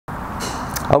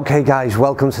Okay guys,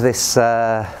 welcome to this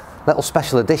little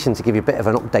special edition to give you a bit of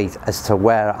an update as to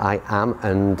where I am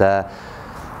and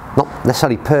not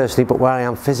necessarily personally, but where I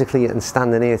am physically and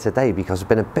standing here today, because there's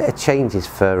been a bit of changes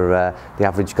for the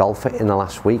average golfer in the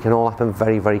last week, and all happened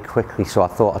very, very quickly, so I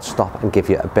thought I'd stop and give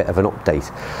you a bit of an update.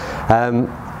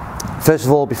 First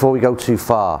of all, before we go too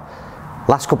far,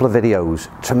 last couple of videos,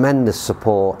 tremendous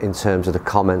support in terms of the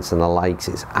comments and the likes.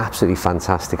 It's absolutely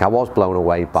fantastic. I was blown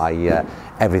away by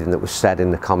everything that was said in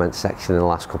the comment section in the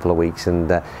last couple of weeks, and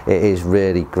it is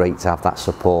really great to have that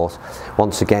support.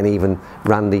 Once again, even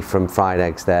Randy from Fried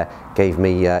Eggs there gave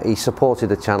me, he supported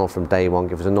the channel from day one,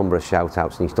 gave us a number of shout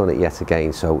outs, and he's done it yet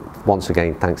again. So once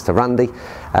again, thanks to Randy.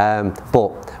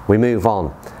 But we move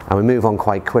on, and we move on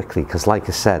quite quickly, because like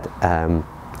I said,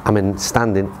 I'm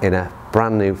standing in a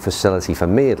brand new facility, for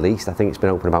me at least. I think it's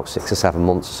been open about 6 or 7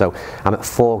 months, so I'm at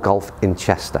 4Golf in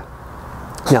Chester.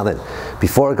 Now then,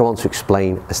 before I go on to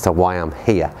explain as to why I'm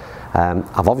here,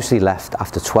 I've obviously left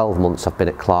after 12 months. I've been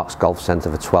at Clark's Golf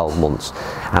Centre for 12 months,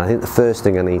 and I think the first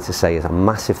thing I need to say is a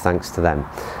massive thanks to them.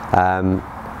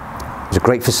 It was a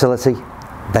great facility.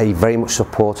 They very much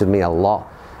supported me a lot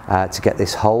to get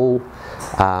this whole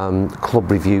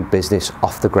club review business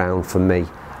off the ground for me.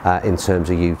 In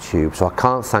terms of YouTube, so I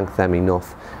can't thank them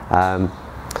enough.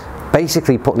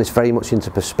 Basically, putting this very much into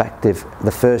perspective,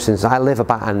 the first thing is I live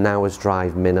about an hour's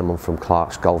drive minimum from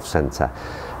Clark's Golf Centre.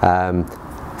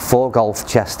 4Golf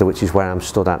Chester, which is where I'm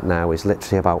stood at now, is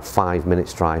literally about 5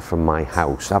 minutes drive from my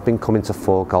house. I've been coming to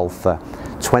 4Golf for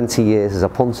 20 years as a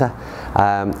punter.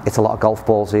 It's a lot of golf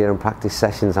balls here and practice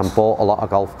sessions, and bought a lot of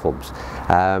golf clubs.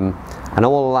 And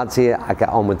all the lads here, I get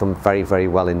on with them very, very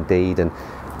well indeed. And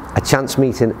a chance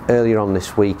meeting earlier on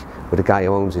this week with a guy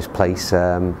who owns this place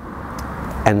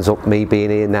ends up me being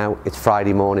here now. It's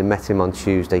Friday morning, met him on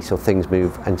Tuesday, so things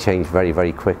move and change very,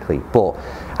 very quickly. But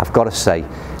I've got to say,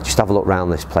 just have a look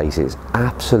around this place. It's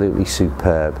absolutely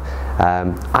superb.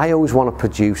 I always want to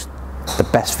produce the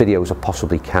best videos I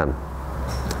possibly can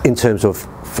in terms of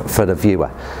for the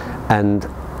viewer. And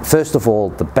first of all,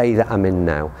 the bay that I'm in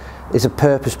now is a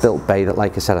purpose-built bay that,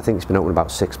 like I said, I think it's been open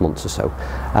about 6 months or so.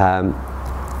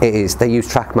 They use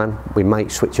TrackMan. We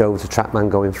might switch over to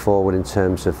TrackMan going forward in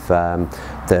terms of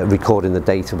the recording the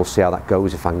data. We'll see how that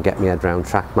goes if I can get my head around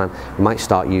TrackMan. We might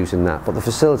start using that. But the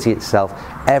facility itself,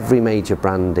 every major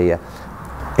brand here,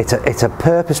 it's a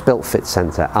purpose-built fit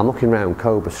centre. I'm looking around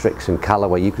Cobra, Srixon,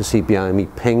 Callaway. You can see behind me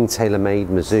Ping, TaylorMade,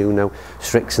 Mizuno,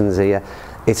 Srixon's here.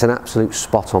 It's an absolute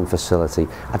spot-on facility.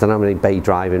 I don't know how many bay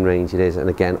driving range it is, and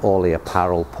again, all the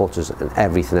apparel, putters, and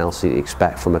everything else you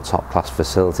expect from a top-class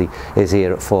facility is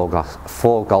here at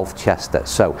 4Golf Chester.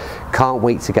 So, can't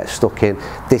wait to get stuck in.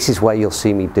 This is where you'll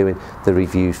see me doing the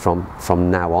reviews from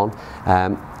now on.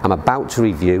 I'm about to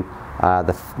review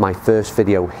my first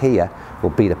video here will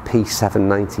be the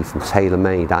P790 from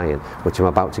TaylorMade iron, which I'm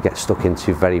about to get stuck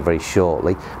into very, very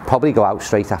shortly. Probably go out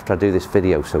straight after I do this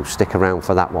video, so stick around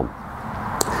for that one.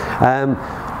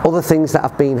 Other things that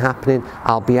have been happening,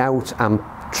 I'll be out, I'm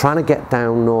trying to get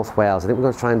down North Wales. I think we're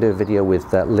going to try and do a video with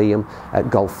Liam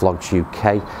at Golf Vlogs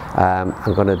UK.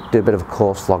 I'm going to do a bit of a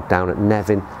course vlog down at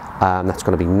Nevin. That's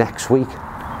going to be next week.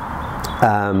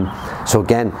 So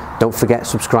again, don't forget,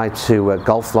 subscribe to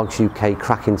Golf Vlogs UK,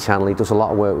 cracking channel. He does a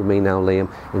lot of work with me now,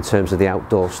 Liam, in terms of the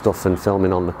outdoor stuff and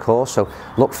filming on the course. So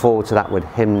look forward to that with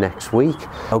him next week.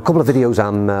 A couple of videos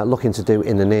I'm looking to do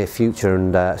in the near future,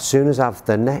 and as soon as I have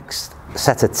the next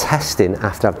set of testing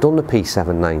after I've done the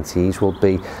P790s will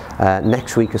be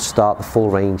next week. I start the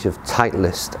full range of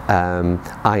Titleist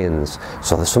irons.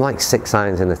 So there's some like 6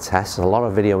 irons in the test. There's a lot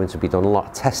of videoing to be done, a lot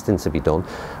of testing to be done.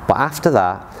 But after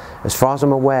that, as far as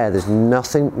I'm aware, there's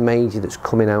nothing major that's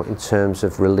coming out in terms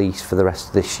of release for the rest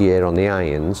of this year on the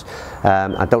irons.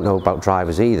 I don't know about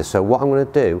drivers either. So what I'm going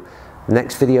to do,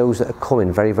 next videos that are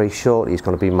coming very, very shortly is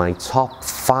going to be my top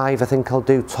 5, I think I'll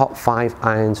do top 5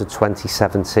 irons of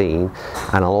 2017,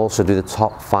 and I'll also do the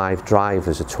top 5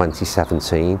 drivers of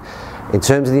 2017. In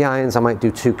terms of the irons, I might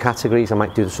do 2 categories. I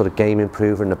might do the sort of game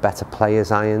improver and the better players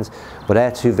irons, but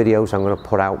they're 2 videos I'm going to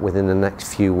put out within the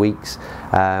next few weeks,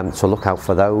 so look out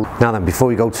for those. Now then, before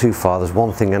we go too far, there's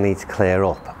one thing I need to clear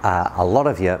up. A lot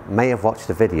of you may have watched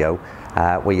the video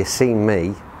where you've seen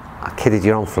me. I kidded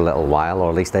you on for a little while, or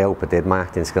at least I hope I did. My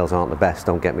acting skills aren't the best,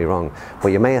 don't get me wrong, but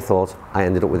you may have thought I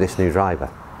ended up with this new driver.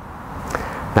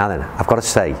 Now then, I've got to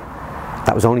say,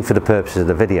 that was only for the purposes of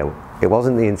the video. It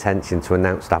wasn't the intention to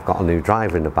announce that I've got a new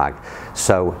driver in the bag.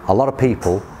 So a lot of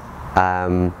people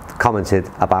commented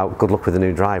about good luck with the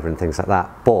new driver and things like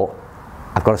that, but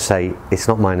I've got to say, it's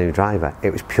not my new driver.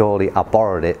 It was purely, I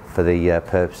borrowed it for the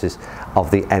purposes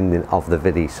of the ending of the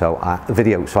video. So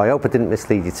I hope I didn't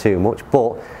mislead you too much,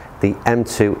 but the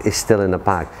M2 is still in the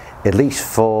bag, at least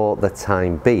for the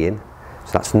time being.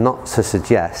 So that's not to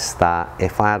suggest that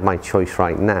if I had my choice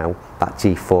right now, that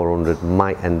G400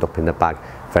 might end up in the bag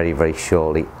very, very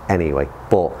shortly anyway.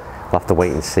 But we'll have to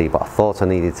wait and see. But I thought I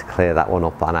needed to clear that one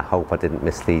up, and I hope I didn't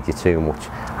mislead you too much.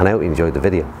 And I hope you enjoyed the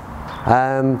video.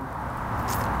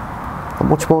 Not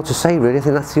much more to say really. I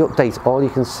think that's the update. All you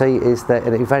can see is that,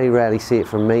 and you very rarely see it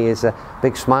from me, is a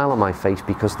big smile on my face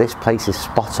because this place is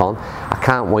spot on. I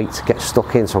can't wait to get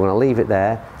stuck in, so I'm going to leave it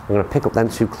there. I'm going to pick up them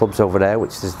 2 clubs over there,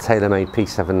 which is TaylorMade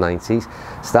P790s,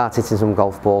 start hitting some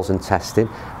golf balls and testing,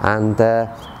 and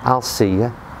I'll see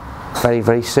you very,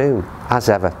 very soon. As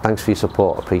ever, thanks for your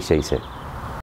support, appreciate it.